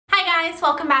guys,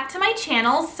 welcome back to my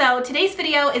channel. So today's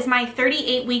video is my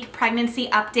 38-week pregnancy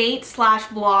update slash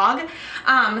vlog.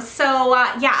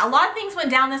 Yeah, a lot of things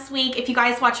went down this week. If you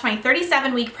guys watched my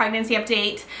 37-week pregnancy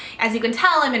update, as you can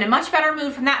tell, I'm in a much better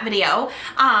mood from that video.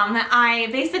 I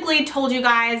basically told you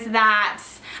guys that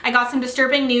I got some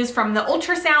disturbing news from the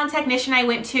ultrasound technician I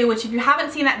went to, which if you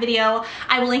haven't seen that video,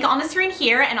 I will link it on the screen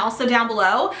here and also down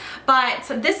below.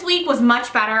 But this week was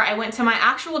much better. I went to my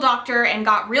actual doctor and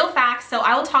got real facts, so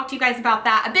I will talk to you guys about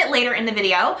that a bit later in the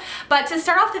video. But to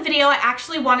start off the video, I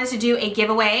actually wanted to do a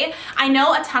giveaway. I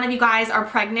know a ton of you guys are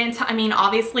pregnant. I mean,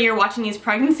 obviously you're watching these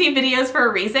pregnancy videos for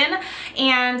a reason.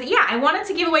 And yeah, I wanted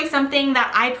to give away something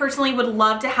that I personally would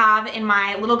love to have in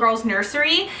my little girl's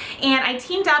nursery. And I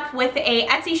teamed up with a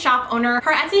Etsy shop owner.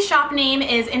 Her Etsy shop name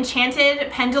is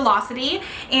Enchanted Pendulosity,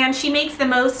 and she makes the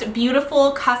most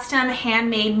beautiful custom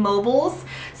handmade mobiles.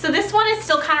 So this one is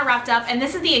still kind of wrapped up, and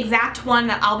this is the exact one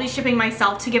that I'll be shipping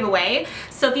myself to give away.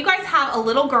 So if you guys have a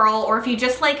little girl, or if you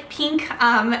just like pink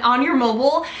on your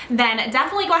mobile, then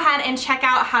definitely go ahead and check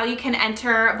out how you can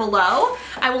enter below.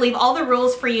 I will leave all the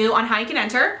rules for you on how you can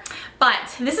enter.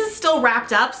 But this is still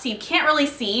wrapped up, so you can't really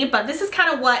see, but this is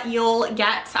kind of what you'll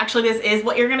get. Actually, this is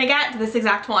what you're gonna get, this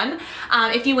exact one,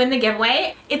 if you win the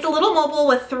giveaway. It's a little mobile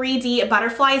with 3D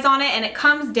butterflies on it, and it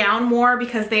comes down more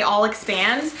because they all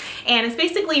expand. And it's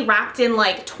basically wrapped in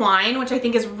like twine, which I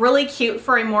think is really cute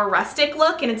for a more rustic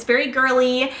look, and it's very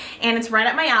girly, and it's right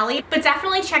up my alley. But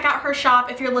definitely check out her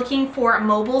shop if you're looking for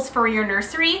mobiles for your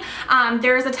nursery.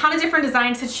 There's a ton of different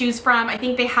designs to choose from. I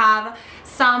think they have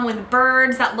some with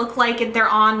birds that look like they're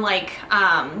on like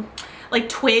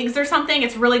twigs or something.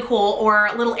 It's really cool.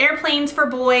 Or little airplanes for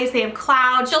boys. They have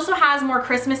clouds. She also has more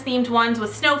Christmas themed ones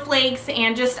with snowflakes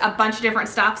and just a bunch of different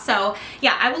stuff. So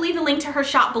yeah, I will leave the link to her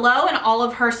shop below and all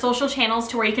of her social channels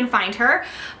to where you can find her.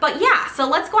 But yeah, so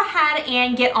let's go ahead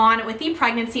and get on with the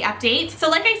pregnancy update. So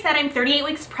like I said, I'm 38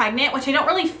 weeks pregnant, which I don't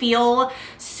really feel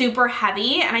super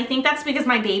heavy. And I think that's because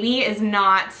my baby is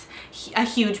not a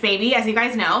huge baby, as you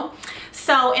guys know.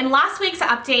 So in last week's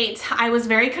update, I was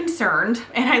very concerned,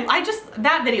 and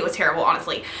that video was terrible,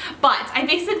 honestly. But I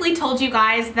basically told you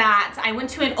guys that I went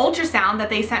to an ultrasound that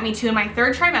they sent me to in my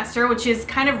 3rd trimester, which is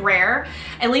kind of rare.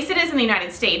 At least it is in the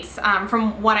United States,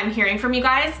 from what I'm hearing from you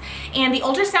guys. And the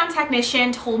ultrasound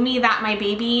technician told me that my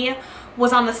baby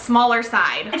was on the smaller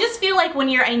side. I just feel like when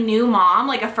you're a new mom,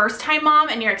 like a first-time mom,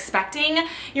 and you're expecting,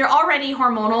 you're already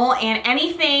hormonal, and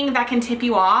anything that can tip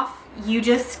you off, you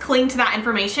just cling to that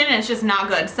information, and it's just not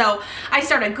good. So I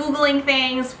started Googling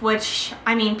things, which,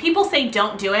 I mean, people say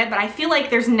don't do it, but I feel like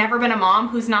there's never been a mom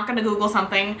who's not gonna Google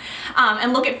something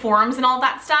and look at forums and all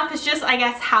that stuff. It's just, I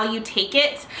guess, how you take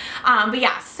it. But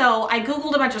yeah, so I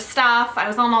Googled a bunch of stuff. I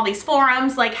was on all these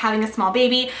forums, like having a small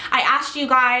baby. I asked you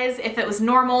guys if it was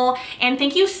normal, and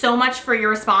thank you so much for your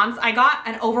response. I got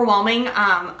an overwhelming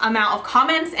amount of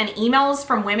comments and emails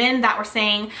from women that were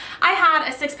saying, I had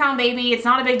a 6-pound baby, it's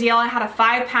not a big deal. I had a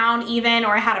 5-pound even,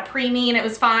 or I had a preemie and it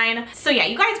was fine. So yeah,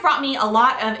 you guys brought me a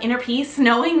lot of inner peace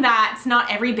knowing that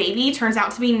not every baby turns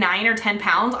out to be 9 or 10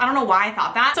 pounds. I don't know why I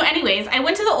thought that. So anyways, I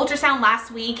went to the ultrasound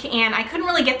last week and I couldn't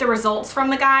really get the results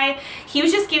from the guy. He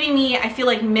was just giving me, I feel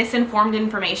like, misinformed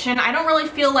information. I don't really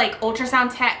feel like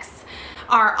ultrasound techs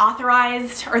are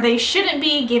authorized, or they shouldn't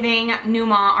be giving new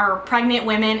mom or pregnant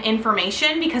women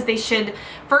information, because they should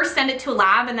first send it to a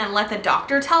lab and then let the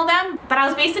doctor tell them. But I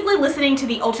was basically listening to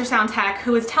the ultrasound tech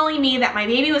who was telling me that my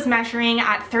baby was measuring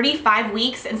at 35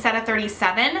 weeks instead of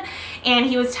 37, and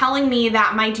he was telling me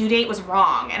that my due date was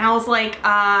wrong, and I was like,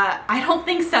 I don't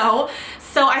think so.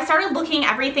 So I started looking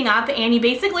everything up, and you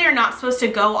basically are not supposed to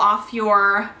go off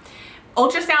your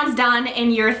ultrasounds done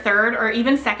in your 3rd or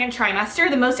even 2nd trimester.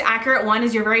 The most accurate one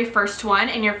is your very first one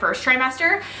in your 1st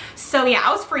trimester. So yeah,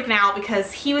 I was freaking out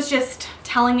because he was just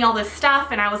telling me all this stuff,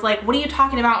 and I was like, what are you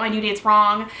talking about? My due date's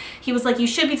wrong. He was like, you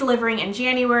should be delivering in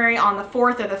January on the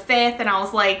 4th or the 5th, and I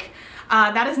was like,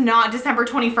 that is not December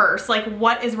 21st. Like,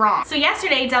 what is wrong? So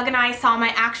yesterday, Doug and I saw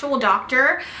my actual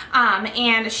doctor,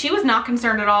 and she was not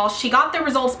concerned at all. She got the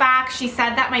results back. She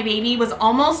said that my baby was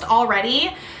almost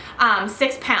already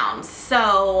 6 pounds.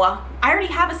 So I already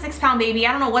have a 6-pound baby.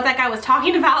 I don't know what that guy was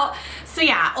talking about. So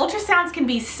yeah, ultrasounds can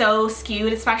be so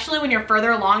skewed, especially when you're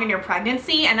further along in your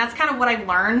pregnancy. And that's kind of what I've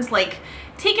learned. Like,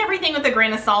 take everything with a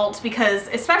grain of salt, because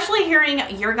especially hearing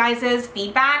your guys'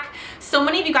 feedback, so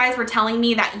many of you guys were telling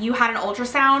me that you had an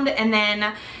ultrasound and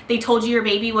then they told you your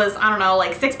baby was, I don't know,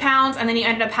 like 6 pounds, and then you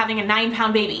ended up having a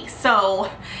 9-pound baby. So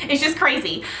it's just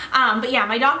crazy. But yeah,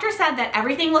 my doctor said that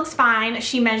everything looks fine.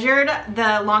 She measured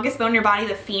the longest bone in your body,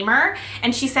 the femur,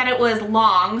 and she said it was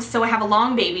long, so I have a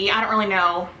long baby. I don't really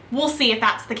know we'll see if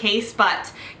that's the case,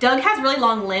 but Doug has really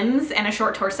long limbs and a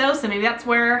short torso, so maybe that's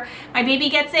where my baby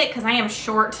gets it, because I am a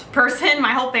short person.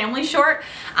 My whole family's short.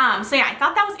 So yeah, I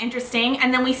thought that was interesting.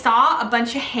 And then we saw a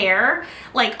bunch of hair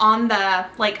like on the,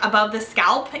 like above the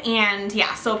scalp, and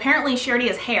yeah, so apparently she already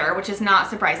has hair, which is not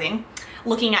surprising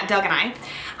looking at Doug and I.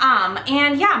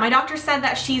 And yeah, my doctor said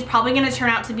that she's probably gonna turn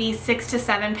out to be 6 to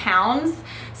 7 pounds.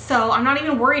 So I'm not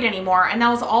even worried anymore. And that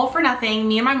was all for nothing.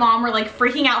 Me and my mom were like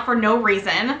freaking out for no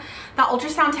reason. The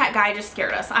ultrasound tech guy just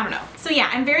scared us. I don't know. So yeah,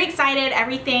 I'm very excited.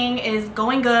 Everything is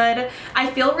going good. I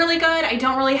feel really good. I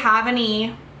don't really have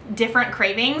any different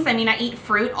cravings. I mean, I eat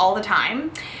fruit all the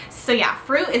time. So yeah,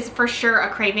 fruit is for sure a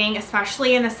craving,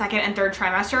 especially in the 2nd and 3rd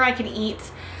trimester. I could eat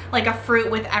like a fruit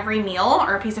with every meal,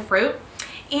 or a piece of fruit.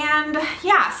 And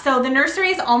yeah, so the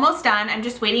nursery is almost done. I'm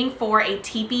just waiting for a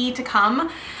teepee to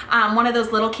come, one of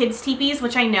those little kids teepees,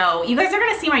 which I know you guys are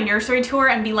gonna see my nursery tour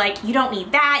and be like, you don't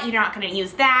need that, you're not gonna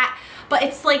use that. But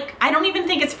it's like, I don't even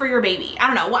think it's for your baby. I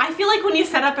don't know. Well, I feel like when you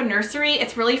set up a nursery,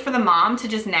 it's really for the mom to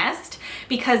just nest,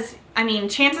 because I mean,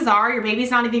 chances are your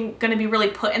baby's not even gonna be really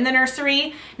put in the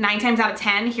nursery 9 times out of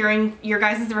 10, hearing your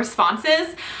guys'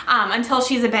 responses, until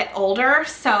she's a bit older.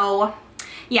 So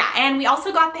yeah, and we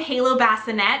also got the Halo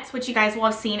bassinet, which you guys will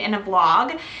have seen in a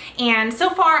vlog. And so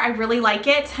far, I really like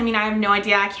it. I mean, I have no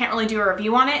idea. I can't really do a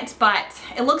review on it, but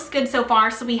it looks good so far.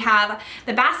 So we have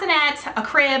the bassinet, a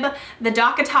crib, the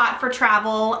DockATot for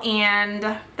travel,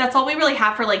 and that's all we really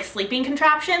have for like sleeping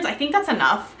contraptions. I think that's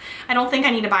enough. I don't think I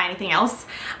need to buy anything else.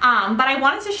 But I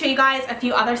wanted to show you guys a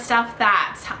few other stuff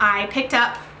that I picked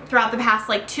up throughout the past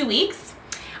like 2 weeks.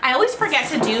 I always forget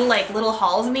to do like little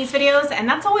hauls in these videos, and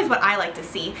that's always what I like to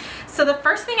see. So the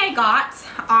first thing I got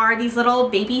are these little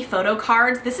baby photo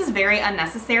cards. This is very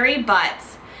unnecessary, but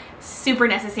super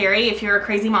necessary if you're a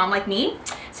crazy mom like me.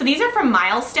 So these are from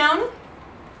Milestone,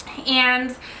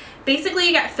 and basically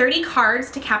you get 30 cards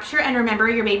to capture and remember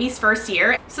your baby's first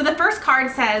year. So the first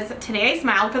card says, "Today I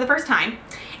smiled for the first time."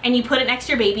 And you put it next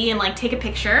to your baby and like take a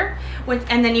picture,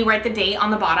 and then you write the date on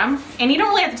the bottom. And you don't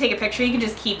really have to take a picture, you can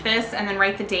just keep this and then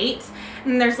write the date.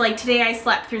 And there's like, "Today I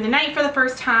slept through the night for the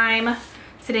first time.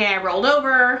 Today I rolled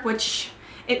over," which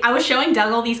I was showing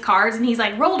Doug all these cards and he's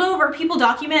like, "Rolled over, people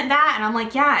document that." And I'm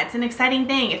like, yeah, it's an exciting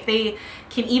thing. If they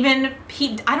can even,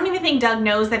 I don't even think Doug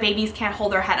knows that babies can't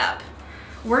hold their head up.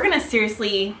 We're gonna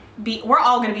seriously we're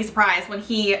all gonna be surprised when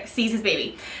he sees his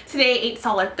baby. "Today I ate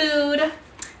solid food.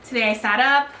 Today I sat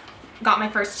up, got my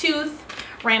first tooth,"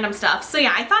 random stuff. So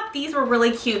yeah, I thought these were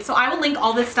really cute. So I will link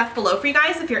all this stuff below for you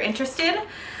guys if you're interested.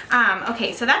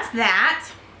 Okay, so that's that.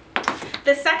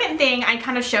 The second thing I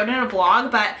kind of showed in a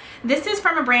vlog, but this is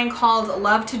from a brand called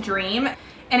Love to Dream,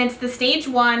 and it's the Stage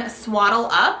 1 Swaddle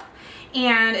Up.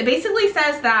 And it basically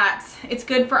says that it's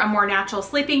good for a more natural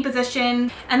sleeping position.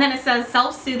 And then it says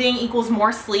self-soothing equals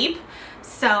more sleep.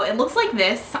 So it looks like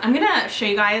this. I'm gonna show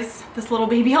you guys this little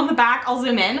baby on the back. I'll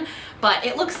zoom in, but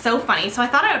it looks so funny. So I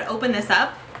thought I would open this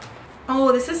up.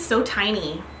 Oh, this is so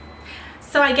tiny.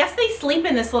 So I guess they sleep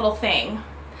in this little thing.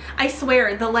 I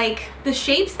swear, the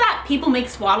shapes that people make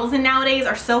swaddles in nowadays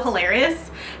are so hilarious.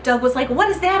 Doug was like, "What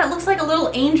is that? It looks like a little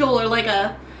angel or like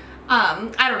a,"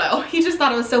 I don't know. He just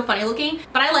thought it was so funny looking.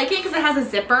 But I like it because it has a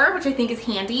zipper, which I think is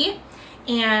handy.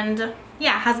 And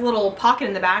yeah, it has a little pocket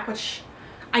in the back, which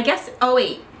I guess, oh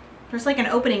wait, there's like an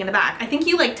opening in the back. I think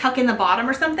you like tuck in the bottom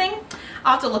or something.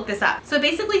 I'll have to look this up. So it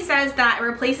basically says that it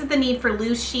replaces the need for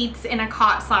loose sheets in a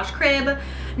cot/crib,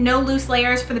 no loose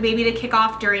layers for the baby to kick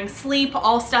off during sleep,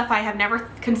 all stuff I have never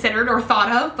considered or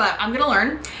thought of, but I'm gonna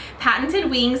learn. Patented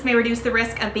wings may reduce the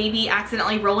risk of baby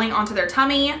accidentally rolling onto their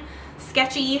tummy.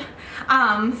 Sketchy.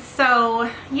 So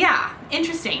yeah,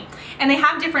 interesting. And they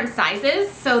have different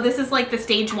sizes. So this is like the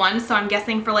Stage 1, so I'm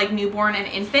guessing for like newborn and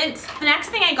infant. The next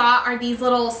thing I got are these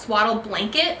little swaddle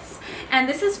blankets. And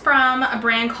this is from a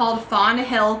brand called Fawn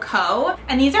Hill Co.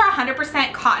 And these are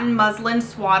 100% cotton muslin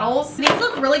swaddles. These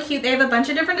look really cute. They have a bunch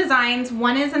of different designs.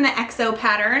 One is in the XO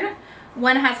pattern.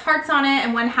 One has hearts on it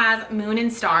and one has moon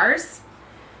and stars.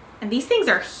 And these things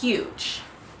are huge.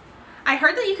 I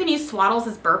heard that you can use swaddles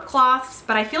as burp cloths,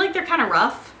 but I feel like they're kind of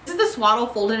rough. This is the swaddle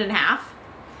folded in half.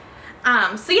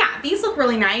 So yeah, these look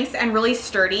really nice and really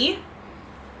sturdy.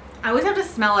 I always have to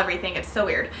smell everything. It's so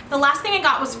weird. The last thing I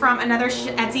got was from another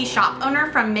Etsy shop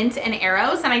owner from Mint and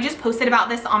Arrows, and I just posted about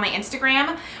this on my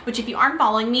Instagram, which if you aren't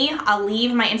following me, I'll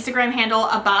leave my Instagram handle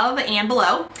above and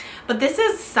below. But this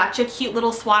is such a cute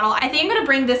little swaddle. I think I'm gonna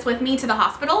bring this with me to the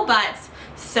hospital, but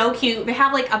so cute. They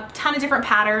have like a ton of different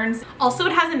patterns. Also,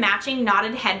 it has a matching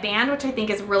knotted headband, which I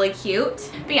think is really cute.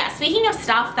 But yeah, speaking of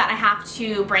stuff that I have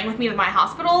to bring with me to my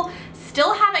hospital,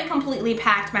 still haven't completely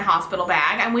packed my hospital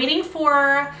bag. I'm waiting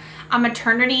for a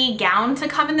maternity gown to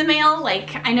come in the mail.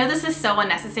 Like, I know this is so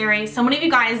unnecessary. So many of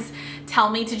you guys tell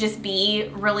me to just be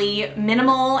really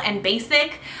minimal and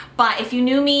basic, but if you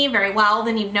knew me very well,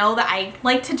 then you'd know that I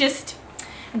like to just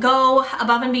go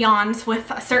above and beyond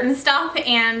with certain stuff,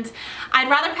 and I'd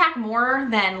rather pack more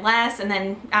than less, and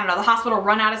then, I don't know, the hospital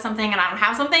run out of something and I don't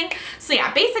have something. So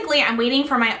yeah, basically I'm waiting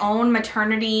for my own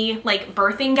maternity like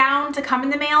birthing gown to come in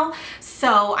the mail.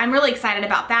 So I'm really excited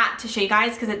about that to show you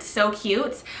guys because it's so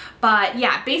cute. But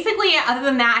yeah, basically other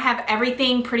than that, I have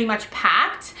everything pretty much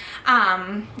packed.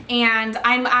 And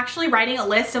I'm actually writing a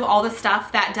list of all the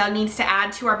stuff that Doug needs to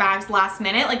add to our bags last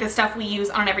minute, like the stuff we use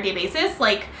on an everyday basis,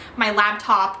 like my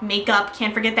laptop, makeup,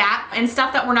 can't forget that, and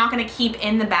stuff that we're not gonna keep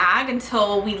in the bag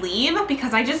until we leave,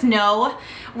 because I just know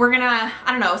we're gonna,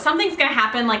 I don't know, something's gonna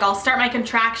happen, like I'll start my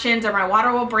contractions or my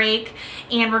water will break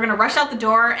and we're gonna rush out the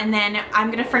door, and then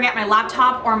I'm gonna forget my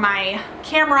laptop or my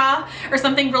camera or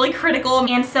something really critical.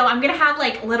 And so I'm gonna have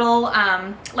like little,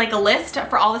 like a list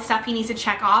for all the stuff he needs to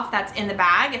check off that's in the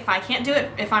bag if I can't do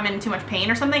it, if I'm in too much pain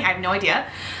or something, I have no idea.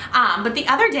 But the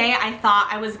other day I thought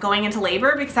I was going into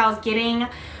labor because I was getting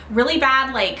really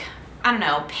bad, like, I don't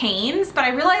know, pains, but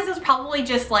I realized it was probably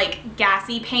just like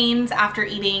gassy pains after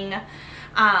eating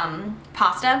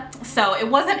pasta. So it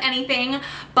wasn't anything,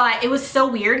 but it was so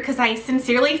weird because I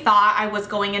sincerely thought I was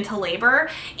going into labor,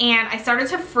 and I started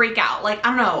to freak out. Like, I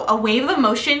don't know, a wave of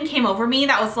emotion came over me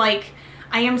that was like,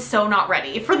 I am so not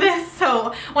ready for this.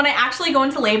 So when I actually go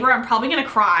into labor, I'm probably gonna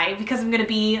cry because I'm gonna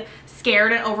be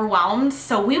scared and overwhelmed.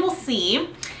 So we will see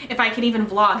if I can even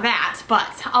vlog that,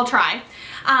 but I'll try.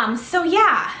 So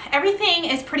yeah, everything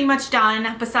is pretty much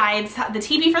done besides the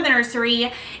TB for the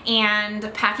nursery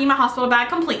and packing my hospital bag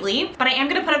completely. But I am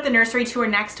gonna put up the nursery tour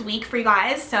next week for you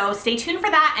guys, so stay tuned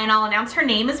for that, and I'll announce her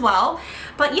name as well.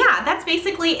 But yeah, that's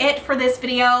basically it for this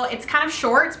video. It's kind of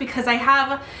short because I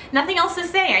have nothing else to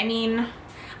say. I mean,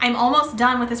 I'm almost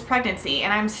done with this pregnancy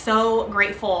and I'm so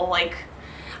grateful. Like,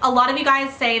 a lot of you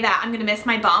guys say that I'm gonna miss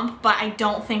my bump, but I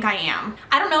don't think I am.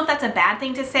 I don't know if that's a bad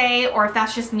thing to say or if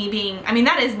that's just me being, I mean,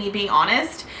 that is me being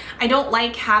honest. I don't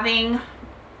like having,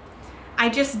 I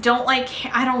just don't like,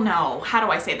 I don't know, how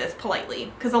do I say this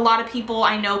politely? Because a lot of people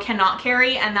I know cannot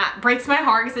carry, and that breaks my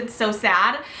heart because it's so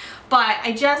sad. But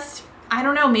I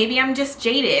don't know, maybe I'm just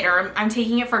jaded or I'm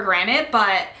taking it for granted,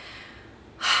 but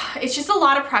it's just a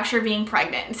lot of pressure being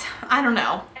pregnant. I don't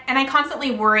know. And I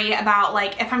constantly worry about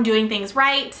like if I'm doing things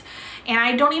right, and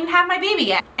I don't even have my baby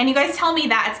yet. And you guys tell me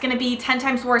that it's gonna be 10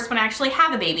 times worse when I actually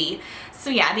have a baby.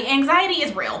 So yeah, the anxiety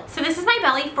is real. So this is my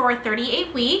belly for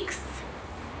 38 weeks.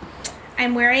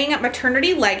 I'm wearing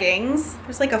maternity leggings.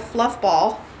 There's like a fluff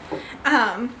ball.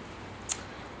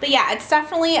 But yeah, it's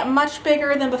definitely much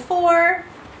bigger than before.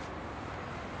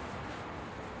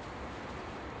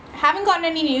 Haven't gotten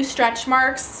any new stretch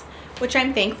marks, which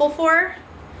I'm thankful for,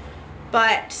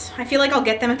 but I feel like I'll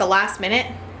get them at the last minute.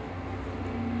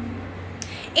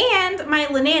 And my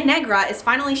linea negra is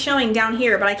finally showing down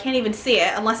here, but I can't even see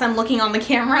it unless I'm looking on the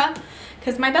camera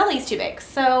because my belly's too big.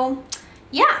 So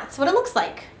yeah, that's what it looks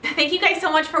like. Thank you guys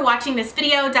so much for watching this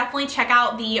video. Definitely check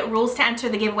out the rules to enter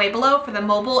the giveaway below for the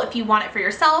mobile if you want it for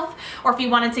yourself, or if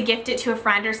you wanted to gift it to a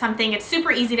friend or something. It's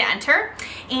super easy to enter.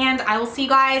 And I will see you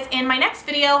guys in my next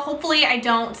video. Hopefully I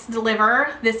don't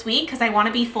deliver this week because I want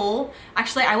to be full.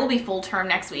 Actually, I will be full term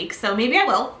next week, so maybe I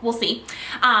will. We'll see.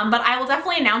 But I will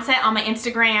definitely announce it on my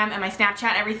Instagram and my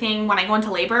Snapchat, everything, when I go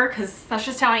into labor, because that's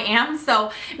just how I am.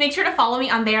 So make sure to follow me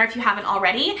on there if you haven't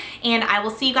already. And I will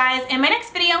see you guys in my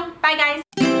next video. Bye guys.